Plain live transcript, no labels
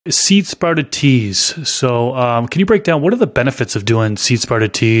Seed sprouted teas. So, can you break down what are the benefits of doing seed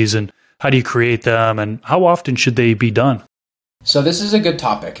sprouted teas and how do you create them and how often should they be done? So this is a good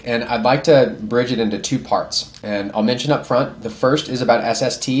topic, and I'd like to bridge it into two parts. And I'll mention up front, the first is about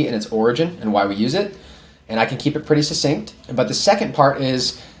SST and its origin and why we use it, and I can keep it pretty succinct. But the second part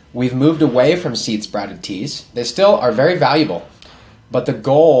is we've moved away from seed sprouted teas. They still are very valuable, but the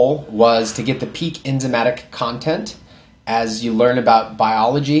goal was to get the peak enzymatic content. As you learn about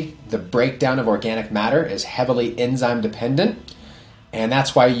biology, the breakdown of organic matter is heavily enzyme dependent. And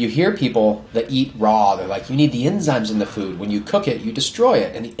that's why you hear people that eat raw. They're like, you need the enzymes in the food. When you cook it, you destroy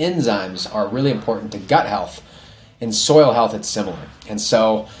it. And the enzymes are really important to gut health. In soil health, it's similar. And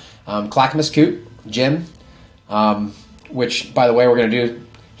so Clackamas Coot, Jim, which, by the way, we're going to do,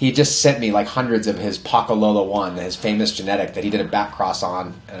 he just sent me like hundreds of his Pacalola 1, his famous genetic that he did a back cross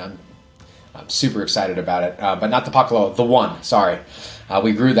on. And I'm super excited about it. But not the Pacalola, the one, sorry.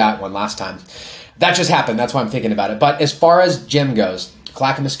 We grew that one last time. That just happened. That's why I'm thinking about it. But as far as Jim goes,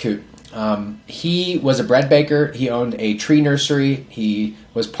 Clackamas Coot, he was a bread baker. He owned a tree nursery. He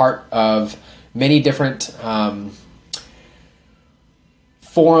was part of many different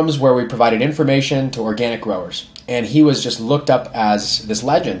forums where we provided information to organic growers. And he was just looked up as this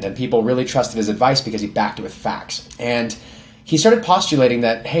legend, and people really trusted his advice because he backed it with facts. And he started postulating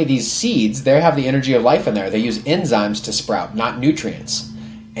that, hey, these seeds, they have the energy of life in there. They use enzymes to sprout, not nutrients.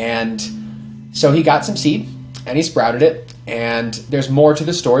 And so he got some seed and he sprouted it, and there's more to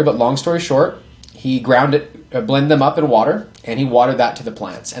the story, but long story short, he ground it, blended them up in water, and he watered that to the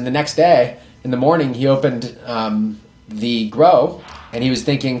plants. And the next day, in the morning, he opened the grow, and he was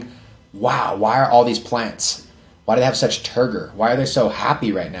thinking, wow, why are all these plants, why do they have such turgor? Why are they so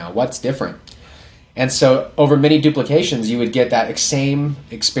happy right now? What's different? And so over many duplications, you would get that same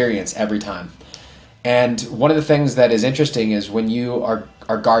experience every time. And one of the things that is interesting is when you are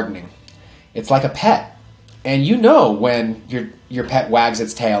gardening, it's like a pet, and you know when your pet wags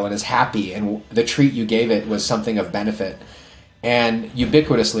its tail and is happy and the treat you gave it was something of benefit. And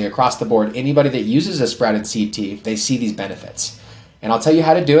ubiquitously across the board, anybody that uses a sprouted seed tea, they see these benefits. And I'll tell you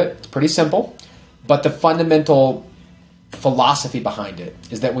how to do it. It's pretty simple, but the fundamental philosophy behind it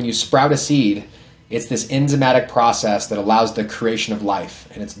is that when you sprout a seed, it's this enzymatic process that allows the creation of life,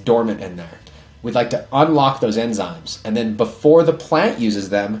 and it's dormant in there. We'd like to unlock those enzymes, and then before the plant uses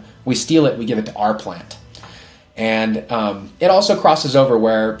them, we steal it, we give it to our plant. And it also crosses over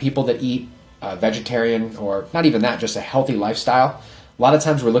where people that eat vegetarian, or not even that, just a healthy lifestyle, a lot of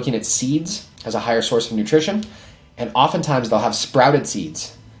times we're looking at seeds as a higher source of nutrition, and oftentimes they'll have sprouted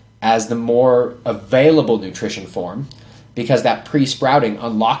seeds as the more available nutrition form, because that pre-sprouting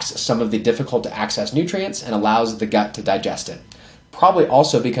unlocks some of the difficult to access nutrients and allows the gut to digest it. Probably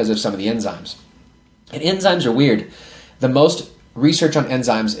also because of some of the enzymes. And enzymes are weird. The most research on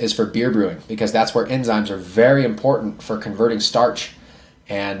enzymes is for beer brewing, because that's where enzymes are very important for converting starch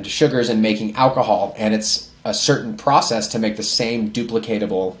and sugars and making alcohol. And it's a certain process to make the same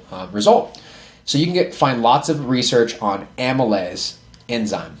duplicatable result. So you can find lots of research on amylase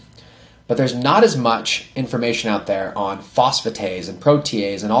enzyme, but there's not as much information out there on phosphatase and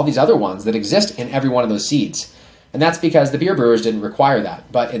protease and all these other ones that exist in every one of those seeds. And that's because the beer brewers didn't require that.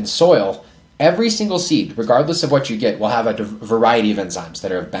 But in soil, every single seed, regardless of what you get, will have a variety of enzymes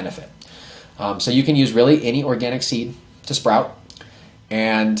that are of benefit. So you can use really any organic seed to sprout.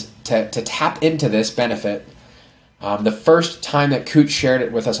 And to tap into this benefit, the first time that Coot shared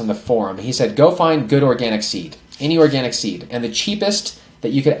it with us on the forum, he said, go find good organic seed, any organic seed. And the cheapest that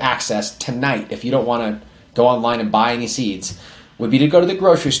you could access tonight, if you don't want to go online and buy any seeds, would be to go to the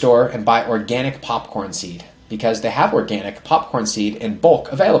grocery store and buy organic popcorn seed, because they have organic popcorn seed in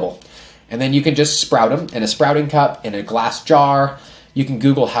bulk available. And then you can just sprout them in a sprouting cup, in a glass jar. You can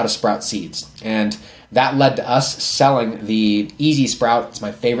Google how to sprout seeds. And that led to us selling the Easy Sprout. It's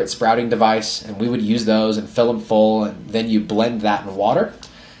my favorite sprouting device. And we would use those and fill them full. And then you blend that in water.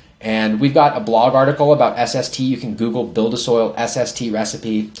 And we've got a blog article about SST. You can Google Build a Soil SST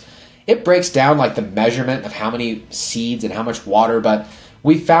recipe. It breaks down like the measurement of how many seeds and how much water, but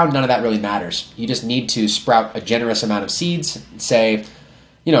we found none of that really matters. You just need to sprout a generous amount of seeds. Say,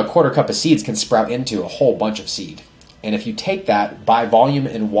 a quarter cup of seeds can sprout into a whole bunch of seed. And if you take that by volume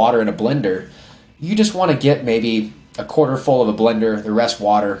and water in a blender, you just want to get maybe a quarter full of a blender, the rest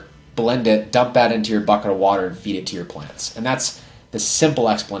water, blend it, dump that into your bucket of water, and feed it to your plants. And that's the simple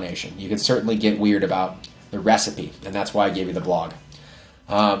explanation. You can certainly get weird about the recipe, and that's why I gave you the blog.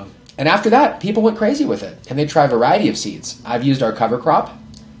 And after that, people went crazy with it, and they try a variety of seeds. I've used our cover crop.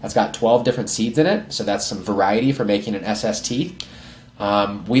 That's got 12 different seeds in it, so that's some variety for making an SST.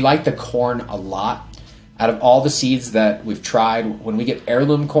 We like the corn a lot. Out of all the seeds that we've tried, when we get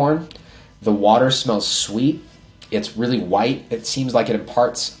heirloom corn, the water smells sweet. It's really white. It seems like it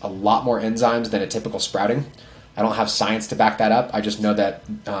imparts a lot more enzymes than a typical sprouting. I don't have science to back that up. I just know that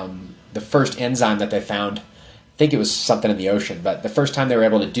the first enzyme that they found, I think it was something in the ocean, but the first time they were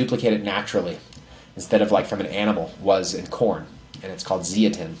able to duplicate it naturally instead of like from an animal was in corn, and it's called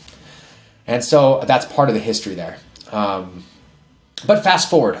zeatin. And so that's part of the history there. But fast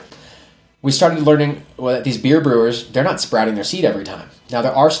forward, we started learning that these beer brewers, they're not sprouting their seed every time. Now,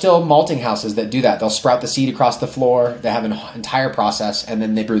 there are still malting houses that do that. They'll sprout the seed across the floor. They have an entire process, and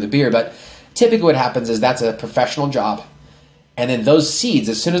then they brew the beer. But typically what happens is that's a professional job. And then those seeds,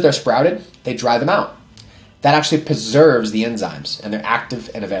 as soon as they're sprouted, they dry them out. That actually preserves the enzymes, and they're active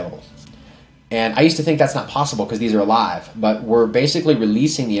and available. And I used to think that's not possible because these are alive. But we're basically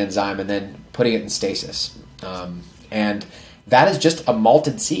releasing the enzyme and then putting it in stasis. And that is just a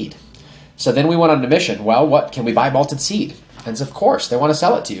malted seed. So then we went on a mission. Well, what can we buy malted seed? And so of course, they want to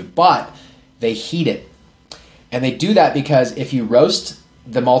sell it to you, but they heat it. And they do that because if you roast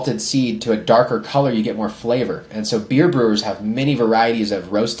the malted seed to a darker color, you get more flavor. And so beer brewers have many varieties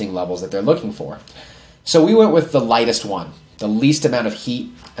of roasting levels that they're looking for. So we went with the lightest one, the least amount of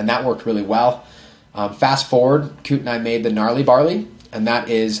heat, and that worked really well. Fast forward, Coot and I made the gnarly barley, and that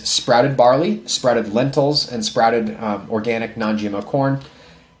is sprouted barley, sprouted lentils, and sprouted organic non-GMO corn.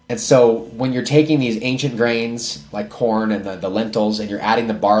 And so when you're taking these ancient grains like corn and the lentils, and you're adding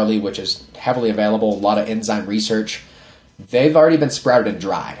the barley, which is heavily available, a lot of enzyme research, they've already been sprouted and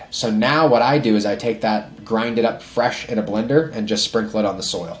dried. So now what I do is I take that, grind it up fresh in a blender, and just sprinkle it on the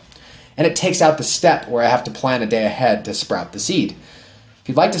soil. And it takes out the step where I have to plan a day ahead to sprout the seed. If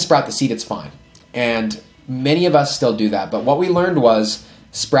you'd like to sprout the seed, it's fine. And many of us still do that. But what we learned was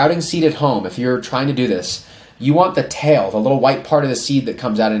sprouting seed at home, if you're trying to do this, you want the tail, the little white part of the seed that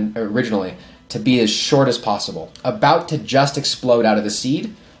comes out originally, to be as short as possible, about to just explode out of the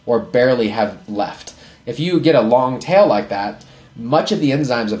seed or barely have left. If you get a long tail like that, much of the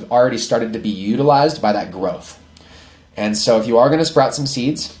enzymes have already started to be utilized by that growth. And so if you are going to sprout some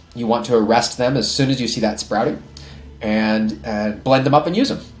seeds, you want to arrest them as soon as you see that sprouting and blend them up and use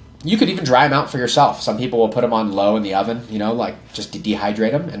them. You could even dry them out for yourself. Some people will put them on low in the oven, like just to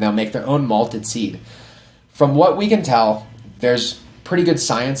dehydrate them, and they'll make their own malted seed. From what we can tell, there's pretty good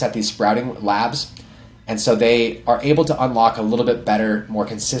science at these sprouting labs, and so they are able to unlock a little bit better, more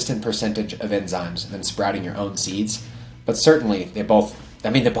consistent percentage of enzymes than sprouting your own seeds. But certainly, they both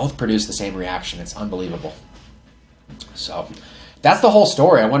produce the same reaction. It's unbelievable. So that's the whole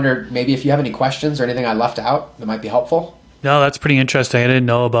story. I wonder maybe if you have any questions or anything I left out that might be helpful. No, that's pretty interesting. I didn't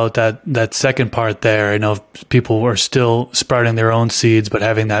know about that second part there. I know people were still sprouting their own seeds, but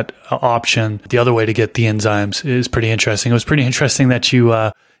having that option, the other way to get the enzymes, is pretty interesting. It was pretty interesting that you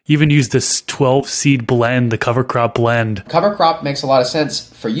even used this 12-seed blend, the cover crop blend. Cover crop makes a lot of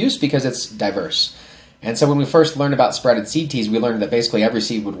sense for use because it's diverse. And so when we first learned about sprouted seed teas, we learned that basically every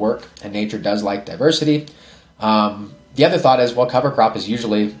seed would work, and nature does like diversity. The other thought is, well, cover crop is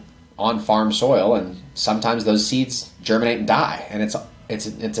usually on farm soil, and sometimes those seeds germinate and die, and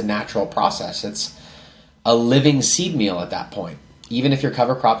it's a natural process. It's a living seed meal at that point. Even if your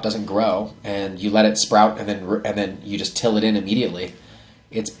cover crop doesn't grow and you let it sprout and then you just till it in immediately,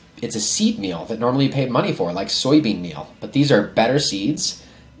 it's a seed meal that normally you pay money for, like soybean meal. But these are better seeds.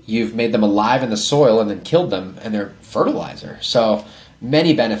 You've made them alive in the soil and then killed them, and they're fertilizer. So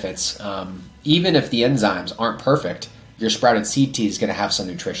many benefits. Even if the enzymes aren't perfect, your sprouted seed tea is going to have some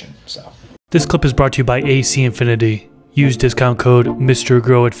nutrition. So this clip is brought to you by AC Infinity. Use discount code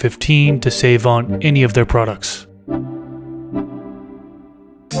MrGrow at 15 to save on any of their products.